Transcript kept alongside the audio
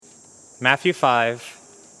Matthew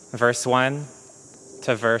 5, verse 1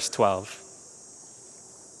 to verse 12.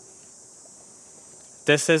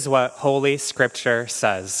 This is what Holy Scripture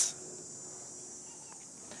says.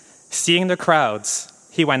 Seeing the crowds,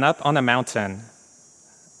 he went up on a mountain,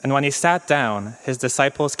 and when he sat down, his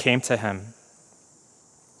disciples came to him.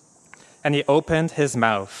 And he opened his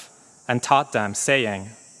mouth and taught them, saying,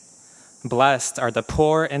 Blessed are the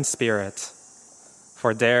poor in spirit,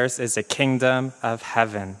 for theirs is the kingdom of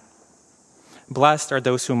heaven. Blessed are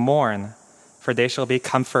those who mourn, for they shall be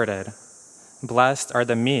comforted. Blessed are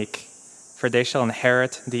the meek, for they shall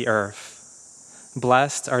inherit the earth.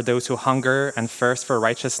 Blessed are those who hunger and thirst for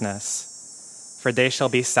righteousness, for they shall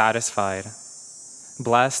be satisfied.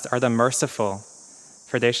 Blessed are the merciful,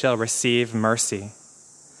 for they shall receive mercy.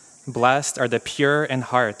 Blessed are the pure in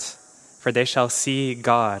heart, for they shall see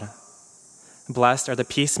God. Blessed are the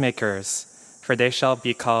peacemakers, for they shall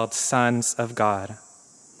be called sons of God.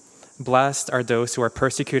 Blessed are those who are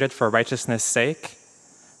persecuted for righteousness' sake,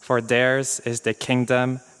 for theirs is the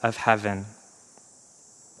kingdom of heaven.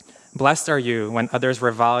 Blessed are you when others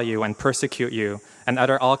revile you and persecute you and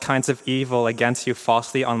utter all kinds of evil against you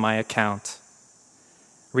falsely on my account.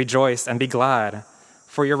 Rejoice and be glad,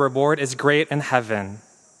 for your reward is great in heaven,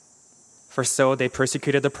 for so they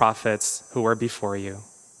persecuted the prophets who were before you.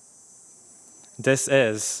 This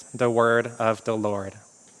is the word of the Lord.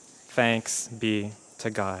 Thanks be to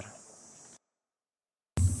God.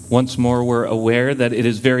 Once more, we're aware that it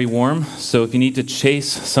is very warm, so if you need to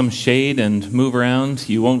chase some shade and move around,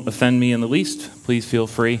 you won't offend me in the least. Please feel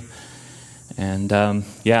free. And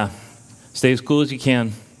stay as cool as you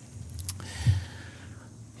can.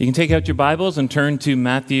 You can take out your Bibles and turn to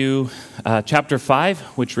Matthew chapter 5,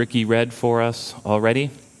 which Ricky read for us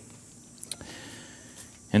already.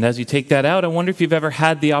 And as you take that out, I wonder if you've ever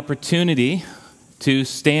had the opportunity to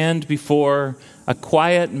stand before a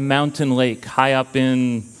quiet mountain lake high up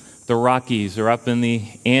in the Rockies or up in the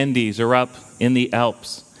Andes or up in the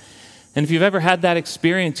Alps. And if you've ever had that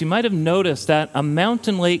experience, you might have noticed that a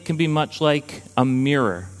mountain lake can be much like a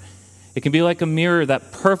mirror. It can be like a mirror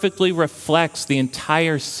that perfectly reflects the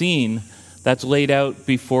entire scene that's laid out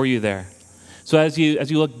before you there. So as you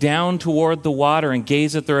look down toward the water and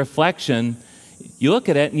gaze at the reflection, you look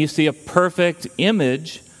at it and you see a perfect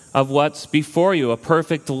image of what's before you, a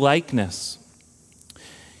perfect likeness.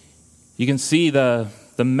 You can see the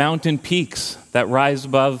mountain peaks that rise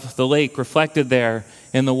above the lake reflected there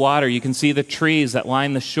in the water. You can see the trees that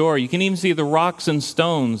line the shore. You can even see the rocks and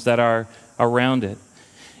stones that are around it.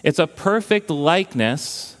 It's a perfect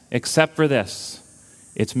likeness, except for this.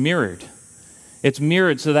 It's mirrored. It's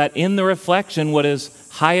mirrored so that in the reflection, what is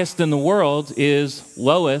highest in the world is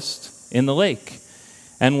lowest in the lake.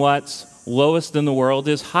 And what's lowest in the world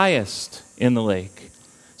is highest in the lake.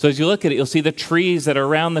 So as you look at it, you'll see the trees that are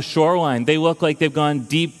around the shoreline. They look like they've gone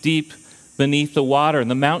deep, deep beneath the water. And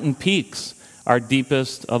the mountain peaks are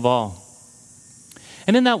deepest of all.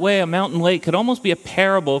 And in that way, a mountain lake could almost be a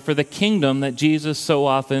parable for the kingdom that Jesus so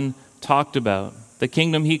often talked about. The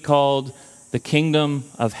kingdom he called the kingdom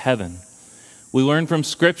of heaven. We learn from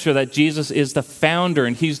Scripture that Jesus is the founder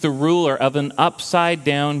and he's the ruler of an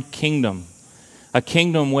upside-down kingdom. A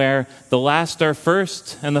kingdom where the last are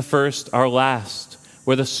first and the first are last.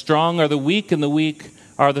 Where the strong are the weak and the weak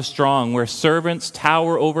are the strong. Where servants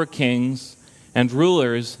tower over kings and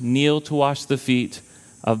rulers kneel to wash the feet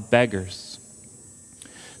of beggars.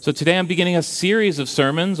 So today I'm beginning a series of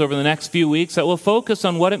sermons over the next few weeks that will focus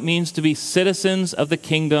on what it means to be citizens of the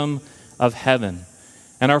kingdom of heaven.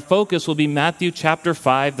 And our focus will be Matthew chapter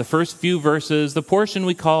 5, the first few verses, the portion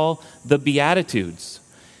we call the Beatitudes.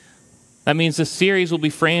 That means the series will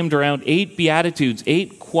be framed around 8 Beatitudes,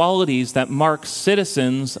 8 qualities that mark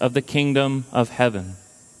citizens of the kingdom of heaven.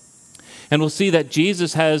 And we'll see that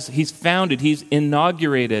Jesus he's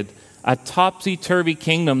inaugurated a topsy-turvy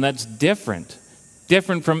kingdom that's different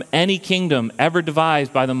from any kingdom ever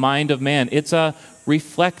devised by the mind of man. It's a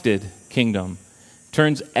reflected kingdom.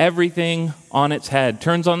 Turns everything on its head.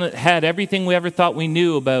 Turns on its head everything we ever thought we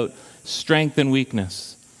knew about strength and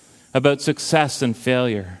weakness, about success and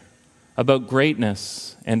failure, about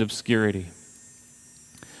greatness and obscurity.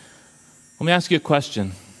 Let me ask you a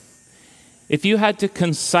question. If you had to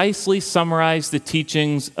concisely summarize the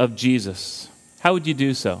teachings of Jesus, how would you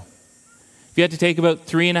do so? If you had to take about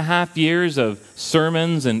 3.5 years of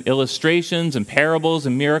sermons and illustrations and parables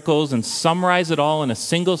and miracles and summarize it all in a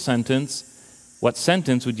single sentence, what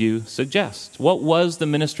sentence would you suggest? What was the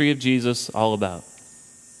ministry of Jesus all about?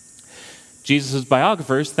 Jesus'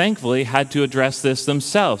 biographers, thankfully, had to address this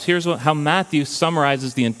themselves. Here's how Matthew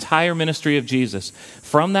summarizes the entire ministry of Jesus.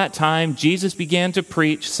 From that time, Jesus began to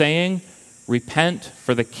preach, saying, repent,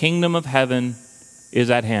 for the kingdom of heaven is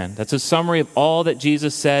at hand. That's a summary of all that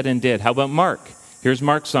Jesus said and did. How about Mark? Here's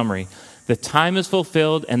Mark's summary. The time is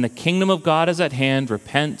fulfilled and the kingdom of God is at hand.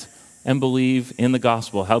 Repent and believe in the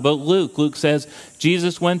gospel. How about Luke? Luke says,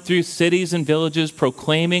 Jesus went through cities and villages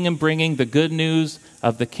proclaiming and bringing the good news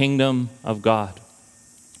of the kingdom of God.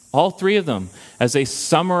 All three of them, as they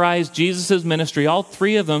summarize Jesus' ministry, all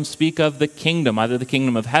three of them speak of the kingdom, either the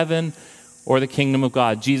kingdom of heaven or the kingdom of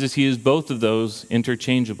God. Jesus used both of those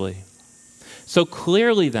interchangeably. So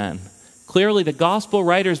clearly the gospel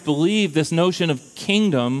writers believe this notion of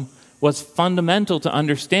kingdom was fundamental to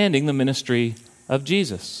understanding the ministry of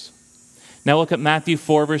Jesus. Now look at Matthew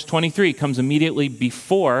 4, verse 23. It comes immediately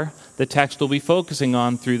before the text we'll be focusing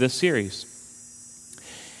on through this series.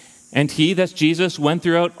 And he, that's Jesus, went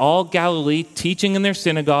throughout all Galilee, teaching in their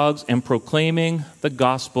synagogues and proclaiming the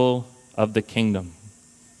gospel of the kingdom.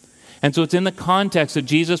 And so it's in the context of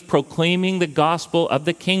Jesus proclaiming the gospel of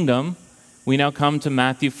the kingdom, we now come to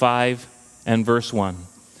Matthew 5 and verse 1.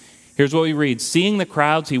 Here's what we read. Seeing the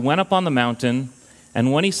crowds, he went up on the mountain,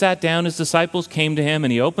 and when he sat down, his disciples came to him,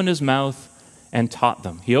 and he opened his mouth and taught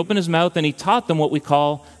them. He opened his mouth and he taught them what we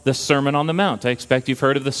call the Sermon on the Mount. I expect you've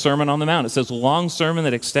heard of the Sermon on the Mount. It's this long sermon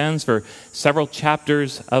that extends for several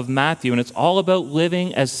chapters of Matthew, and it's all about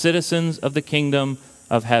living as citizens of the kingdom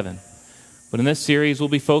of heaven. But in this series, we'll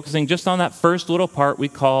be focusing just on that first little part we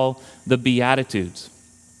call the Beatitudes.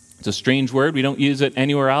 It's a strange word. We don't use it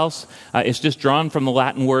anywhere else. It's just drawn from the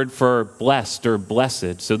Latin word for blessed or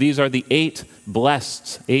blessed. So these are the eight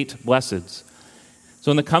blesseds. So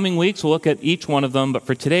in the coming weeks, we'll look at each one of them, but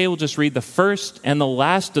for today, we'll just read the first and the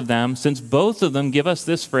last of them, since both of them give us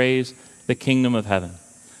this phrase, the kingdom of heaven.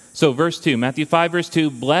 So verse 2, Matthew 5, verse 2,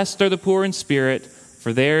 blessed are the poor in spirit,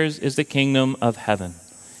 for theirs is the kingdom of heaven.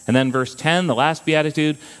 And then verse 10, the last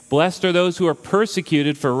beatitude, blessed are those who are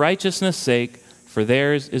persecuted for righteousness' sake, for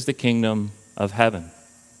theirs is the kingdom of heaven.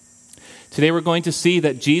 Today we're going to see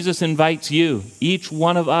that Jesus invites you, each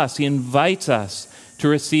one of us, he invites us to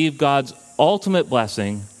receive God's ultimate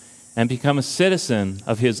blessing and become a citizen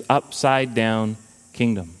of his upside-down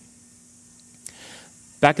kingdom.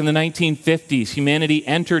 Back in the 1950s, humanity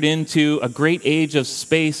entered into a great age of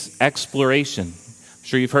space exploration. I'm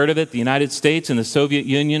sure you've heard of it. The United States and the Soviet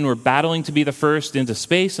Union were battling to be the first into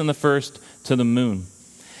space and the first to the moon.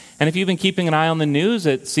 And if you've been keeping an eye on the news,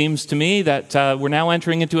 it seems to me that we're now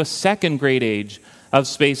entering into a second great age of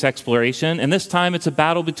space exploration, and this time it's a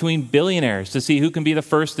battle between billionaires to see who can be the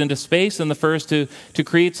first into space and the first to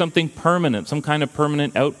create something permanent, some kind of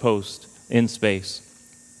permanent outpost in space.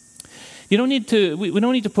 We don't need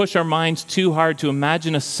to push our minds too hard to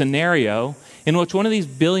imagine a scenario in which one of these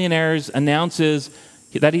billionaires announces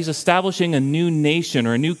that he's establishing a new nation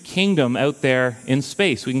or a new kingdom out there in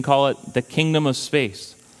space. We can call it the kingdom of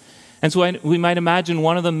space. And so we might imagine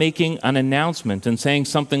one of them making an announcement and saying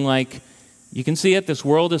something like, you can see it, this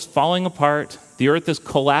world is falling apart. The earth is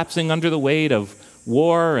collapsing under the weight of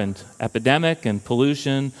war and epidemic and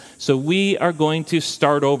pollution. So we are going to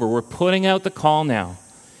start over. We're putting out the call now.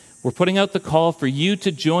 We're putting out the call for you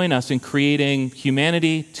to join us in creating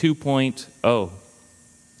Humanity 2.0.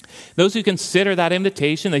 Those who consider that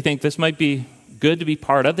invitation, they think this might be good to be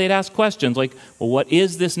part of. They'd ask questions like, well, what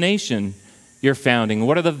is this nation you're founding?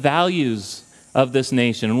 What are the values of this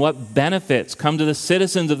nation, and what benefits come to the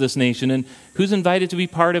citizens of this nation, and who's invited to be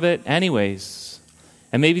part of it anyways?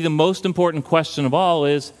 And maybe the most important question of all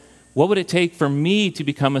is, what would it take for me to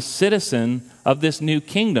become a citizen of this new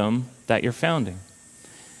kingdom that you're founding?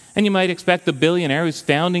 And you might expect the billionaire who's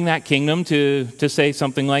founding that kingdom to say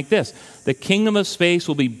something like this: the kingdom of space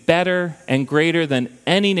will be better and greater than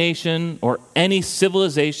any nation or any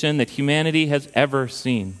civilization that humanity has ever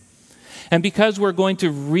seen. And because we're going to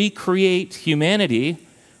recreate humanity,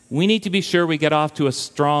 we need to be sure we get off to a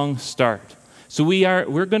strong start. So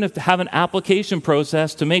we're going to have an application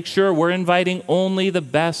process to make sure we're inviting only the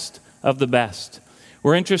best of the best.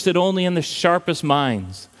 We're interested only in the sharpest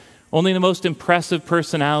minds, only the most impressive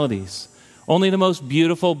personalities, only the most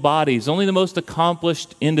beautiful bodies, only the most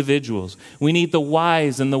accomplished individuals. We need the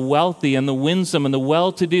wise and the wealthy and the winsome and the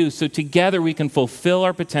well-to-do, so together we can fulfill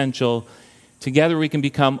our potential. Together we can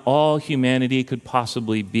become all humanity could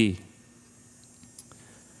possibly be.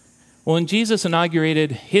 Well, when Jesus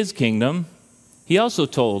inaugurated his kingdom, he also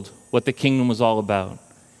told what the kingdom was all about.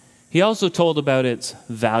 He also told about its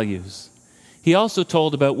values. He also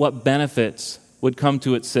told about what benefits would come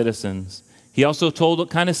to its citizens. He also told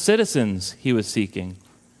what kind of citizens he was seeking.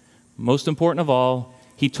 Most important of all,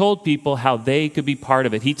 he told people how they could be part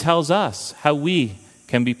of it. He tells us how we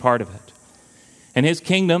can be part of it. And his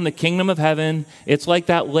kingdom, the kingdom of heaven, it's like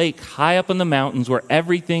that lake high up in the mountains where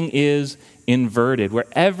everything is inverted, where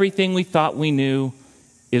everything we thought we knew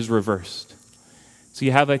is reversed. So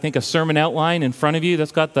you have, I think, a sermon outline in front of you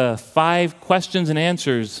that's got the 5 questions and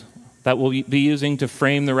answers that we'll be using to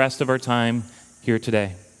frame the rest of our time here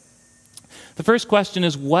today. The first question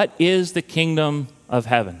is, what is the kingdom of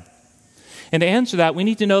heaven? And to answer that, we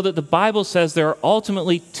need to know that the Bible says there are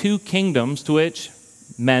ultimately 2 kingdoms to which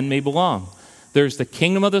men may belong. There's the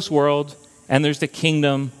kingdom of this world, and there's the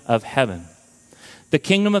kingdom of heaven. The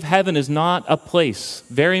kingdom of heaven is not a place.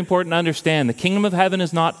 Very important to understand. The kingdom of heaven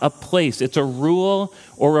is not a place. It's a rule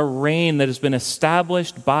or a reign that has been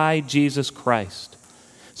established by Jesus Christ.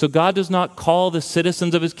 So God does not call the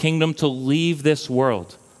citizens of his kingdom to leave this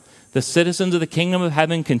world. The citizens of the kingdom of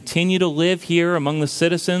heaven continue to live here among the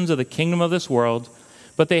citizens of the kingdom of this world,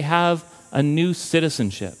 but they have a new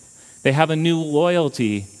citizenship. They have a new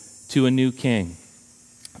loyalty to a new king.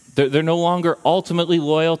 They're no longer ultimately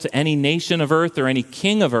loyal to any nation of earth or any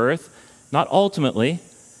king of earth. Not ultimately.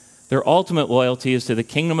 Their ultimate loyalty is to the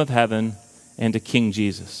kingdom of heaven and to King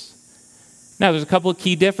Jesus. Now, there's a couple of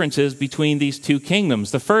key differences between these 2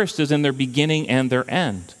 kingdoms. The first is in their beginning and their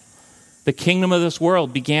end. The kingdom of this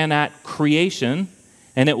world began at creation,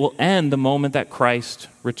 and it will end the moment that Christ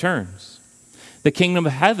returns. The kingdom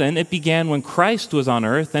of heaven, it began when Christ was on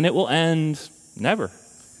earth, and it will end never.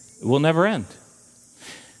 It will never end.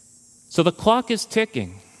 So the clock is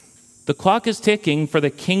ticking. The clock is ticking for the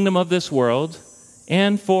kingdom of this world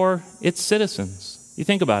and for its citizens. You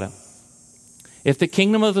think about it. If the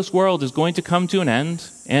kingdom of this world is going to come to an end,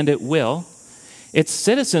 and it will, its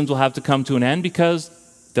citizens will have to come to an end because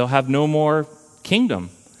they'll have no more kingdom.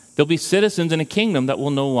 They'll be citizens in a kingdom that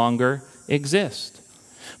will no longer exist.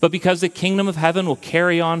 But because the kingdom of heaven will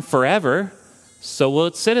carry on forever, so will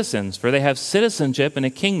its citizens, for they have citizenship in a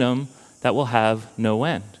kingdom that will have no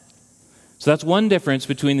end. So that's one difference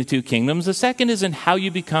between the 2 kingdoms. The second is in how you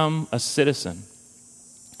become a citizen.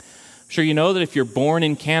 I'm sure you know that if you're born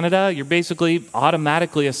in Canada, you're basically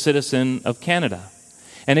automatically a citizen of Canada.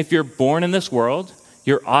 And if you're born in this world,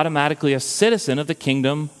 you're automatically a citizen of the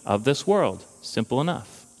kingdom of this world. Simple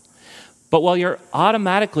enough. But while you're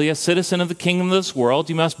automatically a citizen of the kingdom of this world,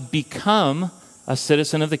 you must become a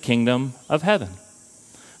citizen of the kingdom of heaven.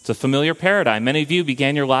 It's a familiar paradigm. Many of you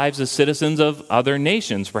began your lives as citizens of other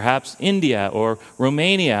nations, perhaps India or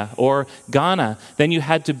Romania or Ghana. Then you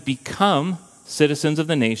had to become citizens of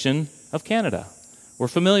the nation of Canada. We're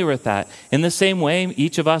familiar with that. In the same way,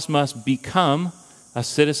 each of us must become a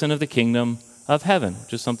citizen of the kingdom of heaven,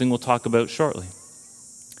 which is something we'll talk about shortly.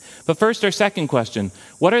 But first, our second question.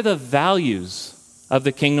 What are the values of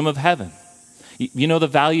the kingdom of heaven? You know the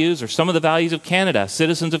values, or some of the values of Canada.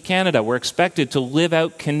 Citizens of Canada were expected to live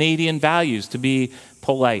out Canadian values, to be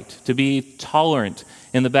polite, to be tolerant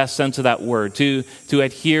in the best sense of that word, to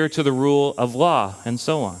adhere to the rule of law, and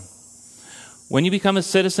so on. When you become a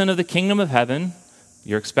citizen of the kingdom of heaven,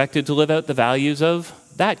 you're expected to live out the values of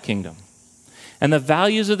that kingdom. And the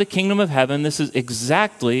values of the kingdom of heaven, this is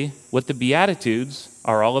exactly what the Beatitudes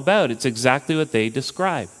are all about. It's exactly what they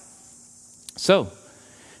describe. So,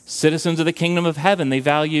 citizens of the kingdom of heaven, they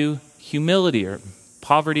value humility or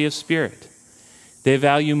poverty of spirit. They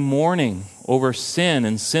value mourning over sin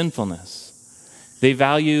and sinfulness. They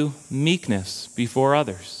value meekness before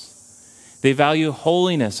others. They value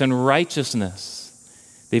holiness and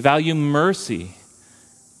righteousness. They value mercy.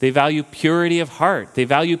 They value purity of heart. They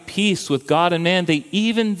value peace with God and man. They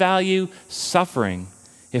even value suffering,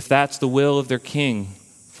 if that's the will of their king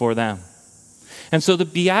for them. And so the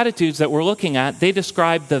Beatitudes that we're looking at, they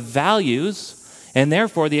describe the values and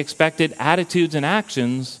therefore the expected attitudes and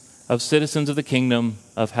actions of citizens of the kingdom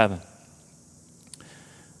of heaven.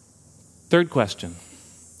 Third question.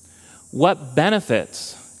 What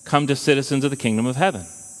benefits come to citizens of the kingdom of heaven?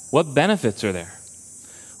 What benefits are there?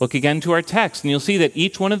 Look again to our text, and you'll see that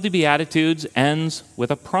each one of the Beatitudes ends with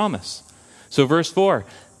a promise. So verse 4,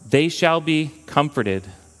 they shall be comforted.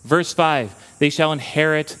 Verse 5, they shall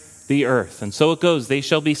inherit the earth. And so it goes, they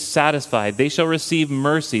shall be satisfied. They shall receive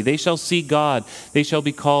mercy. They shall see God. They shall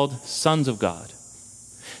be called sons of God.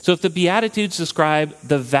 So if the Beatitudes describe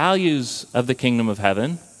the values of the kingdom of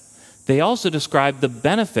heaven, they also describe the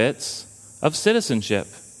benefits of citizenship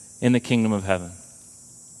in the kingdom of heaven.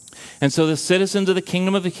 And so the citizens of the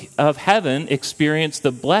kingdom of heaven experience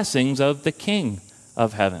the blessings of the King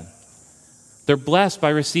of heaven. They're blessed by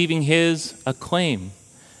receiving his acclaim.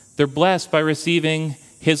 They're blessed by receiving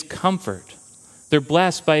his comfort. They're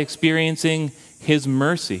blessed by experiencing his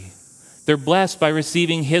mercy. They're blessed by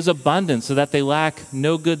receiving his abundance so that they lack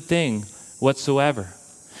no good thing whatsoever.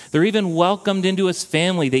 They're even welcomed into his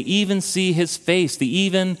family. They even see his face. They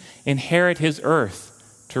even inherit his earth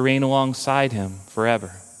to reign alongside him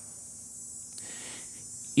forever.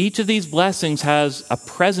 Each of these blessings has a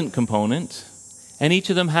present component, and each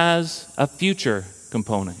of them has a future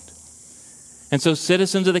component. And so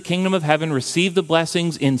citizens of the kingdom of heaven receive the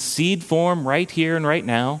blessings in seed form right here and right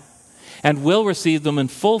now, and will receive them in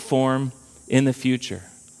full form in the future.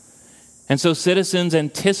 And so citizens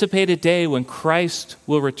anticipate a day when Christ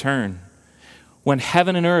will return, when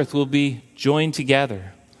heaven and earth will be joined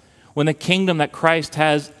together, when the kingdom that Christ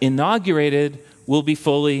has inaugurated will be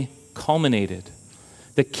fully culminated.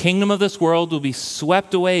 The kingdom of this world will be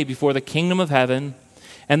swept away before the kingdom of heaven,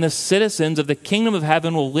 and the citizens of the kingdom of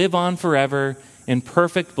heaven will live on forever in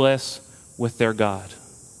perfect bliss with their God,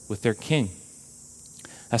 with their King.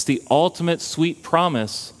 That's the ultimate sweet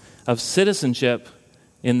promise of citizenship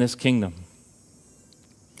in this kingdom.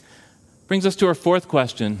 Brings us to our fourth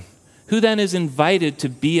question. Who then is invited to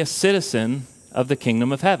be a citizen of the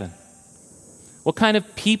kingdom of heaven? What kind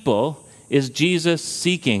of people is Jesus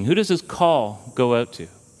seeking? Who does his call go out to?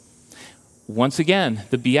 Once again,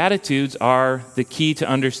 the Beatitudes are the key to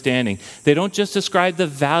understanding. They don't just describe the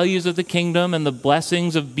values of the kingdom and the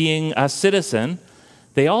blessings of being a citizen.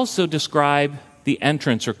 They also describe the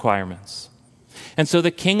entrance requirements. And so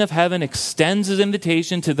the King of Heaven extends his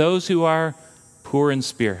invitation to those who are poor in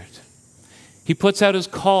spirit. He puts out his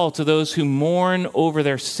call to those who mourn over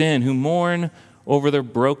their sin, who mourn over their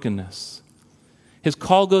brokenness. His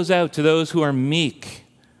call goes out to those who are meek,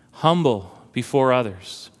 humble before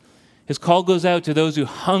others. His call goes out to those who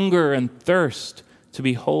hunger and thirst to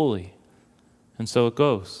be holy. And so it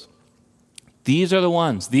goes. These are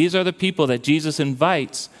the people that Jesus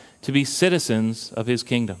invites to be citizens of his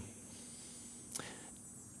kingdom.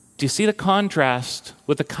 Do you see the contrast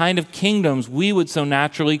with the kind of kingdoms we would so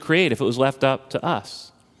naturally create if it was left up to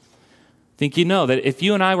us? I think you know that if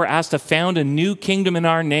you and I were asked to found a new kingdom in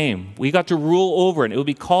our name, we got to rule over it, it would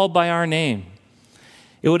be called by our name.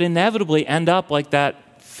 It would inevitably end up like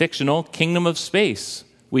that fictional kingdom of space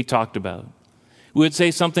we talked about. We would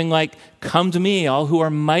say something like, "Come to me, all who are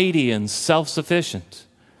mighty and self-sufficient.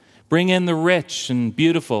 Bring in the rich and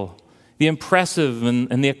beautiful, the impressive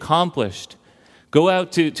and the accomplished. Go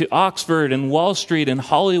out to Oxford and Wall Street and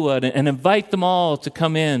Hollywood and invite them all to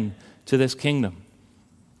come in to this kingdom."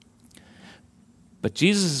 But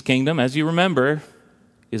Jesus' kingdom, as you remember,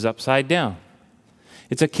 is upside down.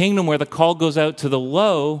 It's a kingdom where the call goes out to the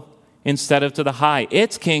low instead of to the high.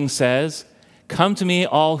 Its king says, "Come to me,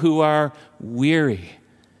 all who are weary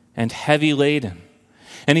and heavy laden."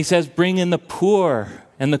 And he says, "Bring in the poor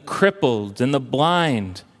and the crippled and the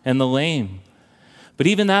blind and the lame." But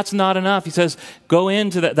even that's not enough. He says, go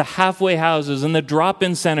into the halfway houses and the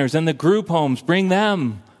drop-in centers and the group homes. Bring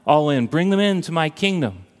them all in. Bring them into my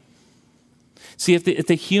kingdom. See, if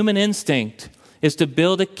the human instinct is to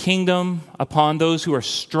build a kingdom upon those who are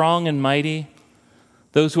strong and mighty,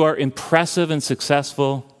 those who are impressive and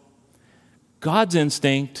successful, God's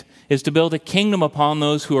instinct is to build a kingdom upon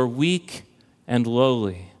those who are weak and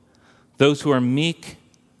lowly, those who are meek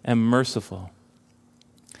and merciful.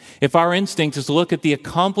 If our instinct is to look at the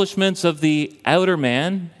accomplishments of the outer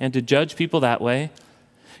man and to judge people that way,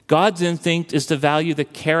 God's instinct is to value the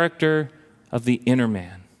character of the inner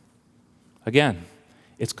man. Again,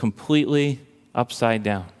 it's completely upside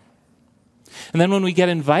down. And then when we get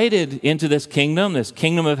invited into this kingdom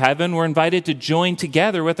of heaven, we're invited to join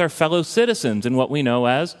together with our fellow citizens in what we know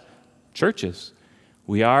as churches.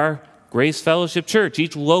 We are Grace Fellowship Church.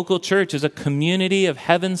 Each local church is a community of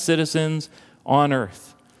heaven's citizens on earth.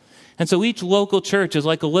 And so each local church is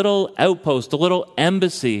like a little outpost, a little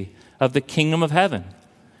embassy of the kingdom of heaven.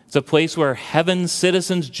 It's a place where heaven's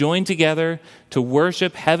citizens join together to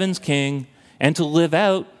worship heaven's king and to live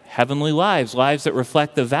out heavenly lives that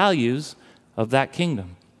reflect the values of that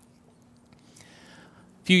kingdom.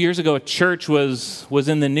 A few years ago, a church was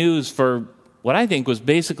in the news for what I think was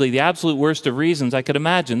basically the absolute worst of reasons I could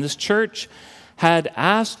imagine. This church had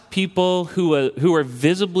asked people who were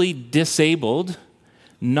visibly disabled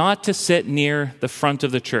not to sit near the front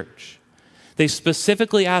of the church. They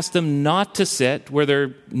specifically asked them not to sit where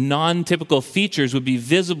their non-typical features would be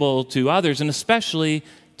visible to others, and especially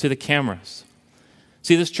to the cameras.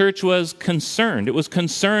 See, this church was concerned. It was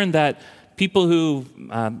concerned that people who,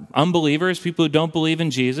 unbelievers, people who don't believe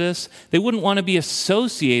in Jesus, they wouldn't want to be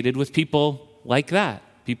associated with people like that,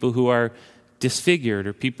 people who are disfigured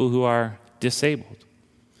or people who are disabled.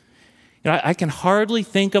 You know, I can hardly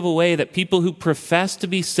think of a way that people who profess to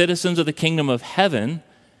be citizens of the kingdom of heaven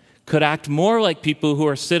could act more like people who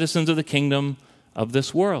are citizens of the kingdom of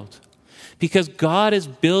this world. Because God is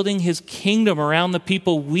building his kingdom around the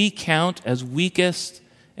people we count as weakest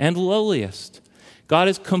and lowliest. God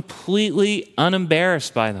is completely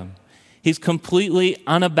unembarrassed by them. He's completely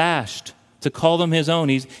unabashed to call them his own.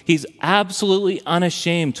 He's absolutely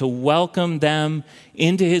unashamed to welcome them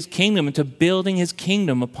into his kingdom and to building his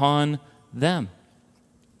kingdom upon them.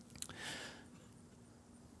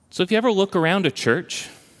 So if you ever look around a church,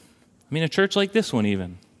 a church like this one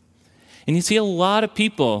even, and you see a lot of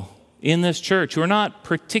people in this church who are not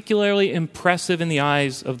particularly impressive in the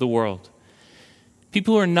eyes of the world,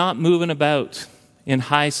 people who are not moving about in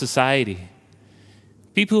high society,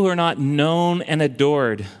 people who are not known and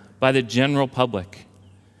adored by the general public,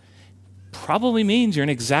 probably means you're in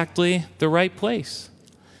exactly the right place.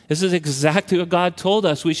 This is exactly what God told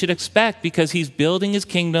us we should expect, because he's building his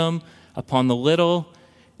kingdom upon the little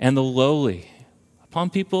and the lowly, upon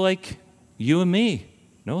people like you and me.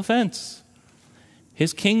 No offense.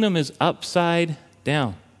 His kingdom is upside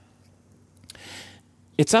down.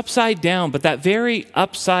 It's upside down, but that very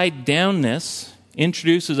upside downness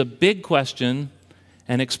introduces a big question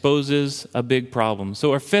and exposes a big problem.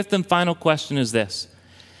 So our fifth and final question is this: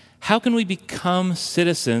 how can we become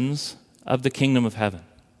citizens of the kingdom of heaven?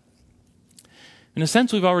 In a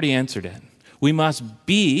sense, we've already answered it. We must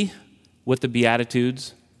be what the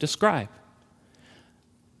Beatitudes describe.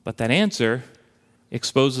 But that answer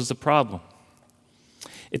exposes the problem.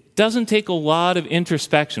 It doesn't take a lot of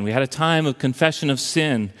introspection. We had a time of confession of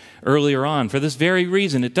sin earlier on. For this very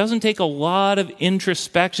reason, it doesn't take a lot of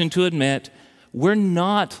introspection to admit we're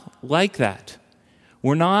not like that.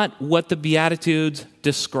 We're not what the Beatitudes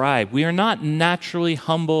describe. We are not naturally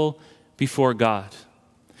humble before God.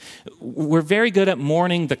 We're very good at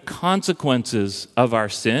mourning the consequences of our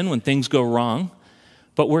sin when things go wrong,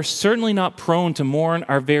 but we're certainly not prone to mourn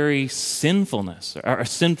our very sinfulness, our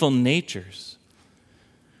sinful natures.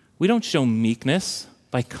 We don't show meekness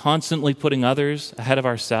by constantly putting others ahead of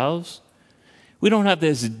ourselves. We don't have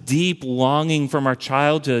this deep longing from our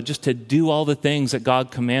child to do all the things that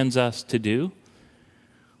God commands us to do.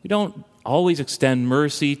 We don't always extend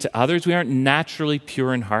mercy to others. We aren't naturally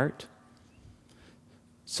pure in heart.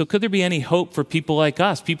 So could there be any hope for people like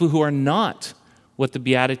us, people who are not what the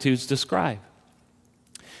Beatitudes describe?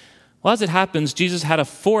 Well, as it happens, Jesus had a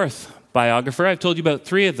fourth biographer. I've told you about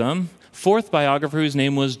three of them. Fourth biographer, whose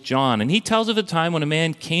name was John. And he tells of a time when a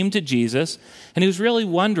man came to Jesus and he was really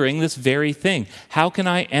wondering this very thing. How can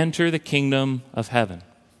I enter the kingdom of heaven?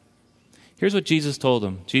 Here's what Jesus told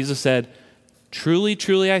him. Jesus said, "Truly,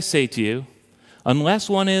 truly, I say to you, unless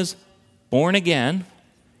one is born again,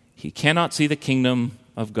 he cannot see the kingdom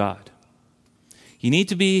of God." You need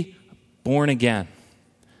to be born again.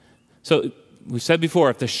 So we've said before,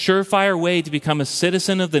 if the surefire way to become a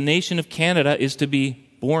citizen of the nation of Canada is to be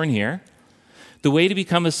born here, the way to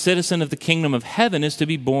become a citizen of the kingdom of heaven is to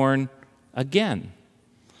be born again.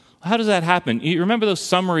 How does that happen? You remember those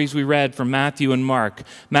summaries we read from Matthew and Mark?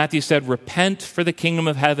 Matthew said, "Repent, for the kingdom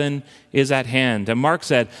of heaven is at hand." And Mark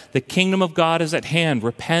said, "The kingdom of God is at hand.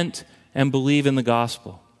 Repent and believe in the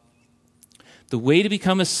gospel." The way to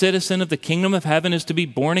become a citizen of the kingdom of heaven is to be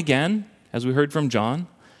born again, as we heard from John.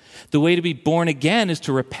 The way to be born again is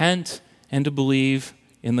to repent and to believe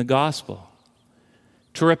in the gospel.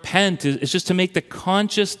 To repent is just to make the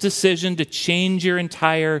conscious decision to change your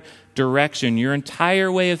entire direction, your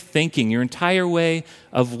entire way of thinking, your entire way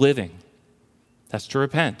of living. That's to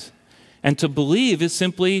repent. And to believe is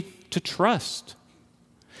simply to trust.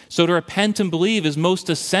 So to repent and believe is most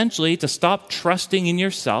essentially to stop trusting in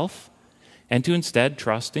yourself and to instead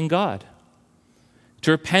trust in God.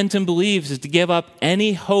 To repent and believe is to give up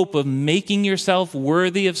any hope of making yourself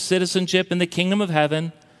worthy of citizenship in the kingdom of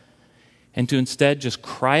heaven and to instead just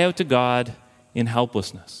cry out to God in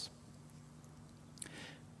helplessness.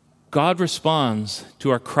 God responds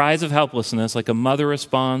to our cries of helplessness like a mother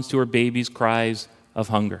responds to her baby's cries of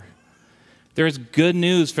hunger. There is good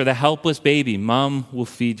news for the helpless baby. Mom will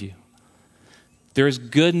feed you. There is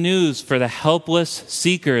good news for the helpless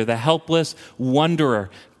seeker, the helpless wanderer.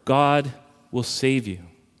 God will save you.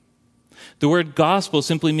 The word gospel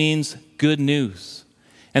simply means good news.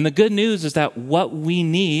 And the good news is that what we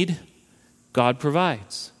need, God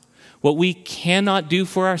provides. What we cannot do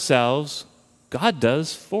for ourselves, God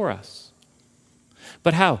does for us.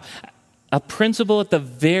 But how? A principle at the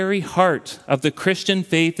very heart of the Christian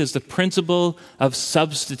faith is the principle of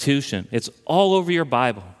substitution. It's all over your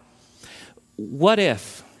Bible. What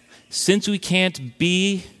if, since we can't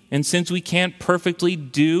be and since we can't perfectly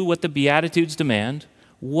do what the Beatitudes demand,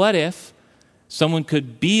 what if someone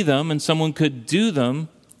could be them and someone could do them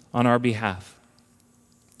on our behalf?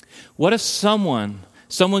 What if someone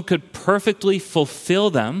could perfectly fulfill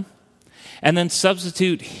them and then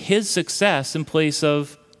substitute his success in place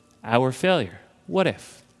of our failure? What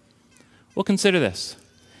if? Well, consider this.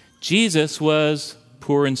 Jesus was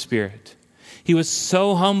poor in spirit. He was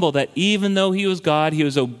so humble that even though he was God, he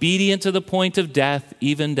was obedient to the point of death,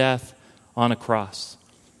 even death on a cross.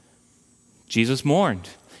 Jesus mourned.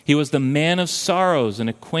 He was the man of sorrows and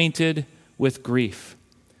acquainted with grief.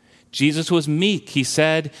 Jesus was meek. He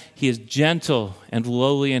said he is gentle and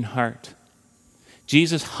lowly in heart.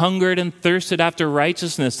 Jesus hungered and thirsted after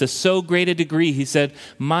righteousness to so great a degree, he said,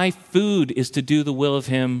 "My food is to do the will of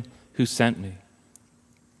him who sent me."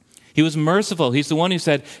 He was merciful. He's the one who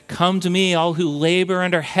said, "Come to me, all who labor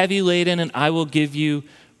and are heavy laden, and I will give you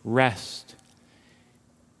rest."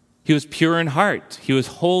 He was pure in heart. He was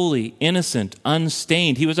holy, innocent,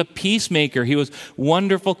 unstained. He was a peacemaker. He was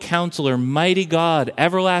wonderful counselor, mighty God,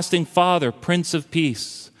 everlasting Father, Prince of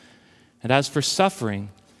Peace. And as for suffering,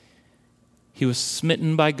 he was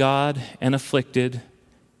smitten by God and afflicted,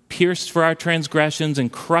 pierced for our transgressions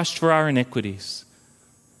and crushed for our iniquities.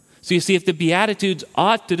 So you see, if the Beatitudes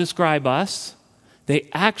ought to describe us, they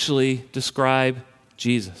actually describe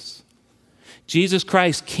Jesus. Jesus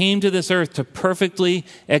Christ came to this earth to perfectly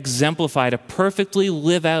exemplify, to perfectly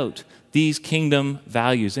live out these kingdom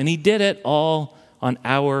values. And he did it all on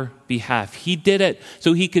our behalf. He did it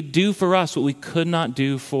so he could do for us what we could not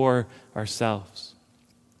do for ourselves.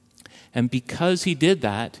 And because he did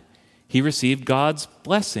that, he received God's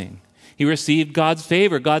blessing. He received God's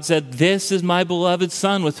favor. God said, "This is my beloved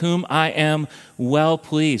Son with whom I am well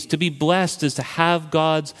pleased." To be blessed is to have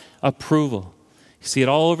God's approval. You see it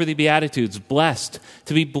all over the Beatitudes. Blessed.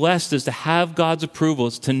 To be blessed is to have God's approval.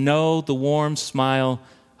 It's to know the warm smile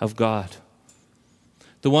of God.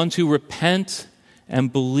 The ones who repent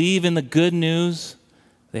and believe in the good news,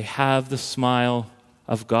 they have the smile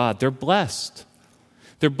of God. They're blessed.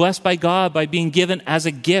 They're blessed by God by being given as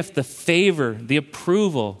a gift the favor, the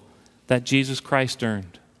approval that Jesus Christ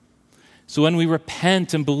earned. So when we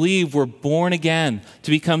repent and believe, we're born again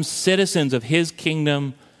to become citizens of his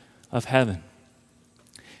kingdom of heaven.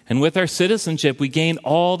 And with our citizenship, we gain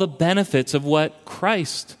all the benefits of what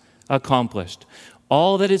Christ accomplished.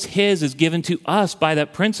 All that is his is given to us by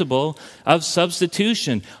that principle of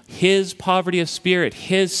substitution. His poverty of spirit,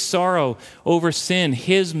 his sorrow over sin,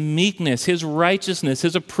 his meekness, his righteousness,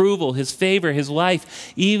 his approval, his favor, his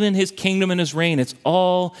life, even his kingdom and his reign. It's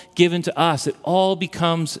all given to us. It all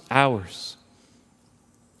becomes ours.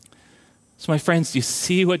 So my friends, do you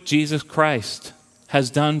see what Jesus Christ has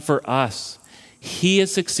done for us? He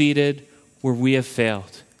has succeeded where we have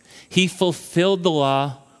failed. He fulfilled the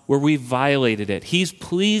law where we violated it. He's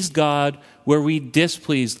pleased God where we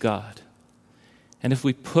displeased God. And if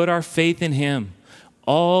we put our faith in him,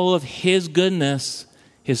 all of his goodness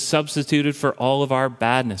is substituted for all of our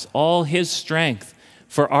badness, all his strength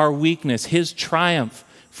for our weakness, his triumph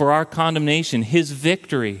for our condemnation, his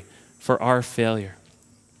victory for our failure.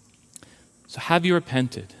 So have you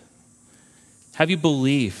repented? Have you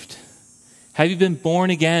believed? Have you been born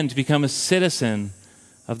again to become a citizen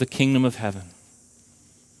of the kingdom of heaven?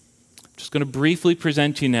 I'm just going to briefly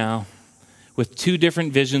present you now with two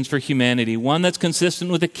different visions for humanity. One that's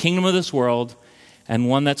consistent with the kingdom of this world and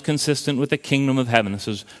one that's consistent with the kingdom of heaven. This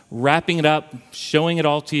is wrapping it up, showing it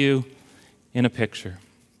all to you in a picture.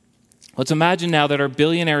 Let's imagine now that our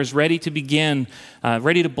billionaire is ready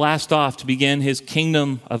to blast off to begin his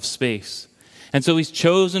kingdom of space. And so he's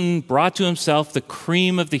brought to himself the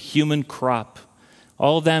cream of the human crop,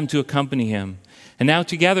 all of them to accompany him. And now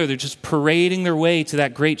together they're just parading their way to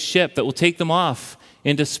that great ship that will take them off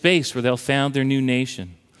into space where they'll found their new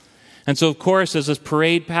nation. And so, of course, as this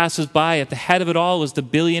parade passes by, at the head of it all was the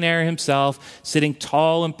billionaire himself, sitting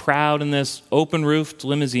tall and proud in this open-roofed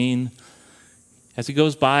limousine. As he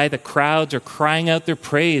goes by, the crowds are crying out their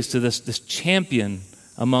praise to this champion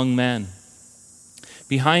among men.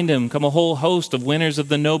 Behind him come a whole host of winners of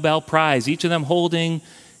the Nobel Prize, each of them holding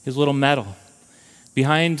his little medal.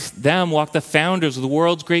 Behind them walk the founders of the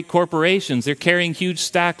world's great corporations. They're carrying huge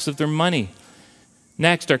stacks of their money.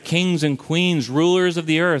 Next are kings and queens, rulers of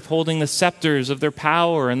the earth, holding the scepters of their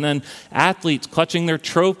power, and then athletes clutching their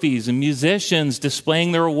trophies, and musicians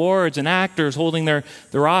displaying their awards, and actors holding their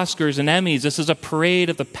Oscars and Emmys. This is a parade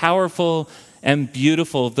of the powerful and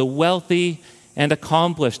beautiful, of the wealthy and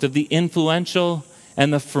accomplished, of the influential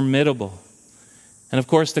and the formidable. And of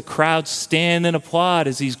course, the crowds stand and applaud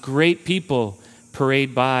as these great people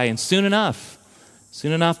parade by. And soon enough,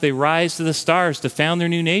 they rise to the stars to found their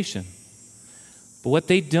new nation. But what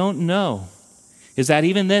they don't know is that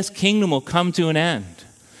even this kingdom will come to an end.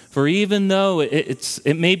 For even though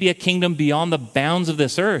it may be a kingdom beyond the bounds of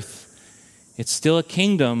this earth, it's still a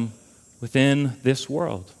kingdom within this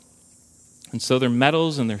world. And so their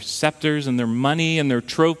medals and their scepters and their money and their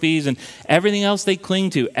trophies and everything else they cling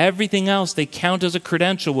to, everything else they count as a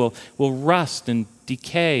credential will rust and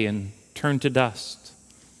decay and turn to dust.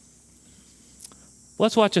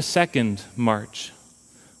 Let's watch a second march.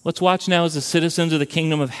 Let's watch now as the citizens of the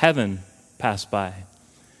kingdom of heaven pass by.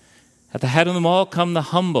 At the head of them all come the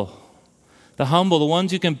humble, the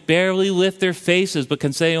ones who can barely lift their faces but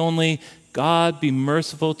can say only, God, be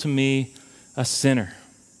merciful to me, a sinner.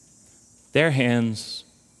 Their hands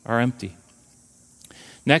are empty.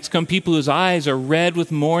 Next come people whose eyes are red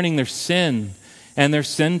with mourning their sin and their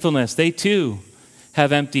sinfulness. They too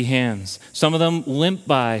have empty hands. Some of them limp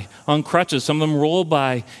by on crutches. Some of them roll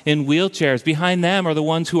by in wheelchairs. Behind them are the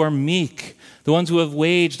ones who are meek, the ones who have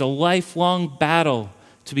waged a lifelong battle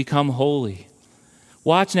to become holy.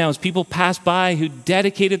 Watch now as people pass by who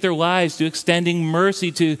dedicated their lives to extending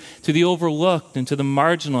mercy to the overlooked and to the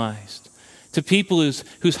marginalized, to people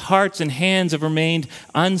whose hearts and hands have remained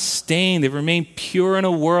unstained. They've remained pure in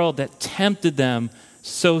a world that tempted them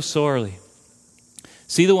so sorely.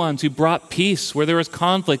 See the ones who brought peace where there was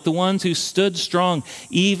conflict, the ones who stood strong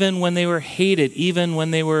even when they were hated, even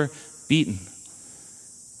when they were beaten.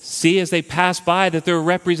 See as they pass by that there are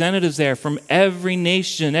representatives there from every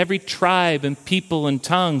nation, every tribe and people and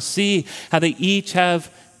tongue. See how they each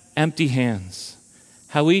have empty hands,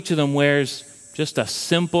 how each of them wears just a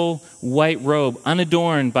simple white robe,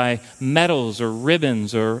 unadorned by medals or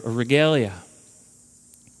ribbons or regalia.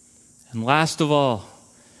 And last of all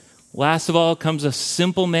comes a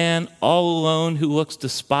simple man all alone who looks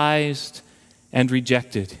despised and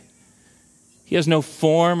rejected. He has no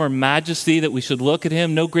form or majesty that we should look at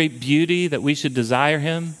him, no great beauty that we should desire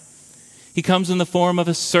him. He comes in the form of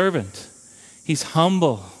a servant. He's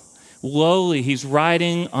humble, lowly. He's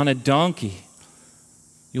riding on a donkey.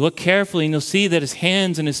 You look carefully and you'll see that his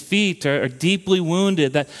hands and his feet are deeply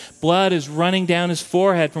wounded, that blood is running down his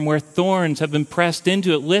forehead from where thorns have been pressed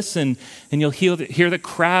into it. Listen, and you'll hear the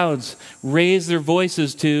crowds raise their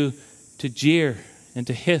voices to jeer and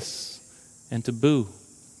to hiss and to boo.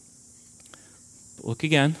 But look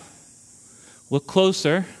again. Look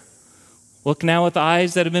closer. Look now with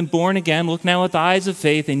eyes that have been born again. Look now with eyes of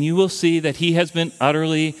faith, and you will see that he has been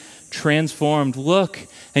utterly transformed. Look,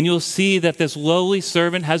 and you'll see that this lowly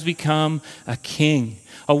servant has become a king,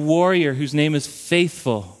 a warrior whose name is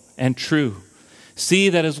Faithful and True. See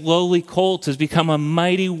that his lowly colt has become a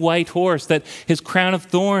mighty white horse, that his crown of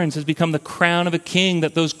thorns has become the crown of a king,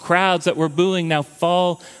 that those crowds that were booing now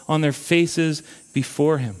fall on their faces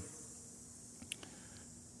before him.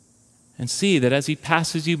 And see that as he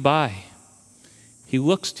passes you by, he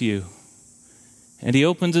looks to you and he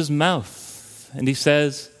opens his mouth and he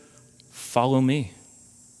says, "Follow me."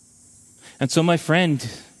 And so, my friend,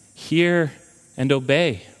 hear and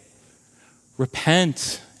obey.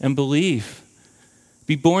 Repent and believe.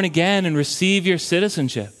 Be born again and receive your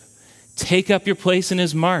citizenship. Take up your place in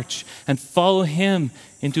his march and follow him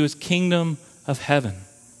into his kingdom of heaven.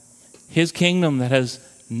 His kingdom that has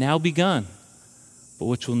now begun, but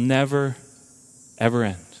which will never, ever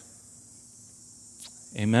end.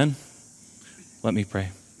 Amen. Let me pray.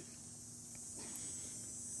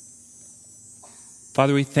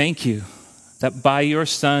 Father, we thank you that by your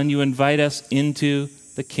Son you invite us into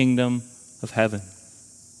the kingdom of heaven.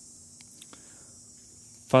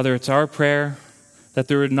 Father, it's our prayer that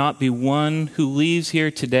there would not be one who leaves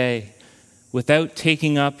here today without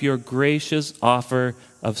taking up your gracious offer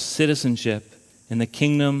of citizenship in the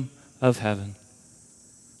kingdom of heaven.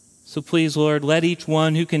 So please, Lord, let each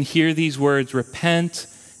one who can hear these words repent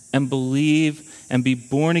and believe and be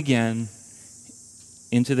born again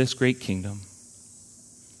into this great kingdom.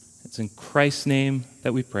 It's in Christ's name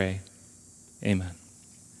that we pray. Amen.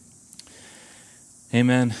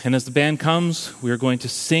 Amen. And as the band comes, we are going to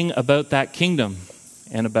sing about that kingdom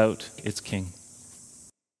and about its king.